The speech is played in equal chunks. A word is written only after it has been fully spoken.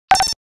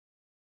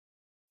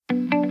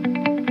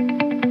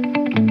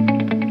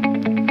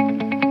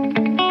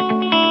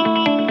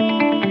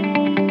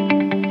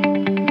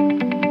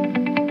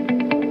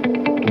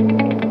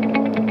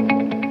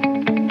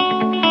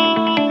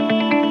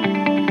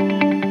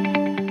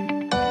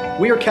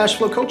We are cash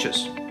flow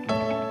coaches.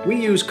 We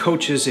use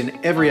coaches in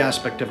every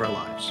aspect of our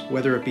lives,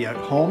 whether it be at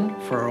home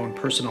for our own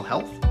personal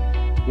health,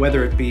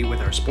 whether it be with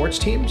our sports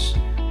teams,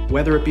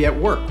 whether it be at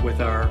work with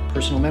our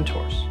personal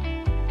mentors.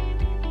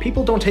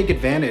 People don't take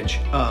advantage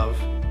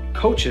of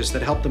coaches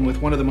that help them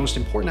with one of the most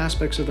important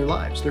aspects of their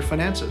lives, their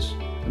finances,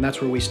 and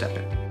that's where we step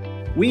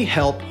in. We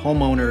help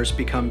homeowners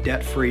become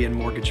debt-free and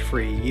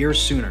mortgage-free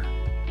years sooner,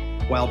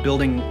 while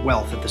building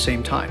wealth at the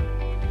same time.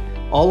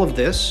 All of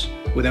this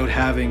without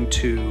having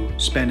to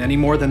spend any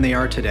more than they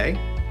are today,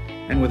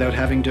 and without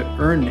having to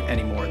earn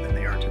any more than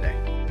they are today.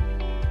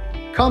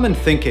 Common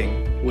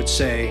thinking would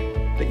say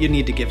that you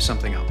need to give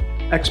something up.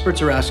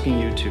 Experts are asking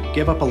you to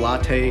give up a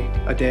latte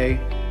a day,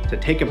 to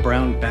take a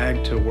brown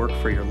bag to work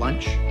for your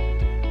lunch,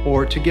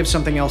 or to give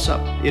something else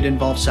up. It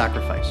involves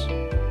sacrifice.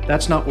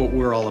 That's not what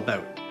we're all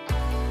about.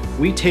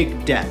 We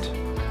take debt,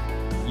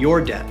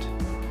 your debt,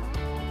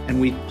 and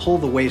we pull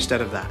the waste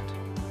out of that.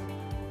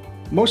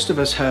 Most of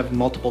us have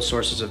multiple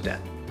sources of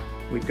debt.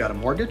 We've got a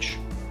mortgage,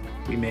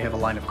 we may have a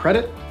line of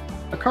credit,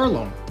 a car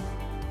loan,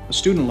 a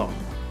student loan,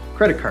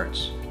 credit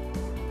cards.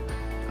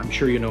 I'm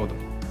sure you know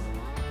them.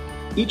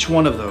 Each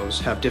one of those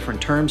have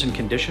different terms and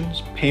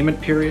conditions,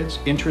 payment periods,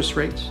 interest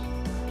rates.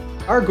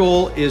 Our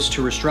goal is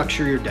to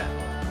restructure your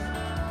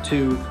debt,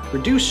 to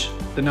reduce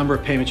the number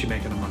of payments you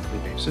make on a monthly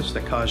basis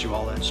that cause you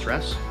all that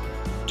stress,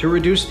 to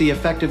reduce the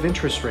effective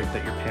interest rate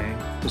that you're paying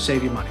to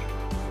save you money,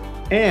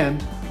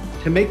 and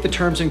to make the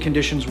terms and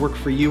conditions work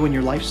for you and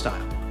your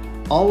lifestyle.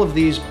 All of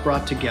these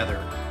brought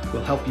together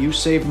will help you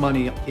save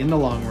money in the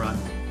long run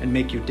and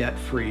make you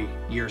debt-free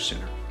years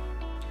sooner.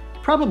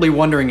 Probably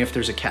wondering if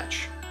there's a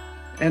catch,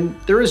 and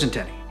there isn't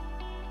any.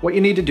 What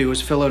you need to do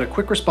is fill out a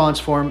quick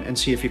response form and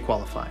see if you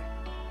qualify.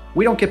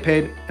 We don't get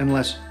paid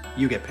unless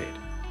you get paid.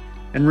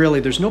 And really,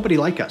 there's nobody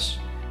like us.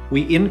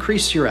 We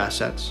increase your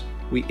assets,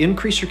 we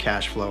increase your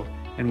cash flow,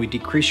 and we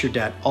decrease your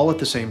debt all at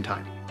the same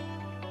time.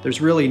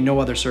 There's really no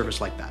other service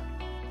like that.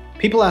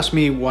 People ask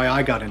me why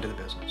I got into the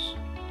business.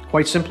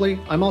 Quite simply,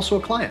 I'm also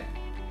a client.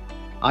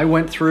 I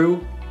went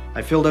through,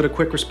 I filled out a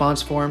quick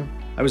response form,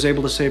 I was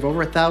able to save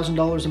over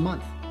 $1,000 a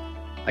month.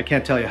 I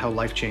can't tell you how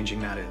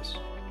life-changing that is.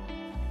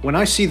 When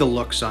I see the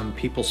looks on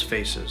people's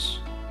faces,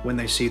 when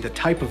they see the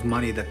type of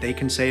money that they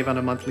can save on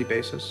a monthly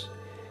basis,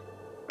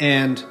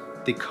 and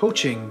the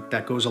coaching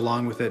that goes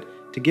along with it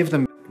to give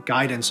them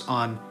guidance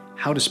on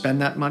how to spend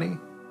that money,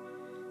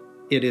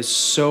 it is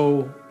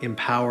so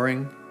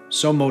empowering,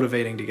 so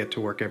motivating to get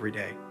to work every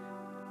day.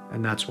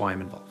 And that's why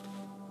I'm involved.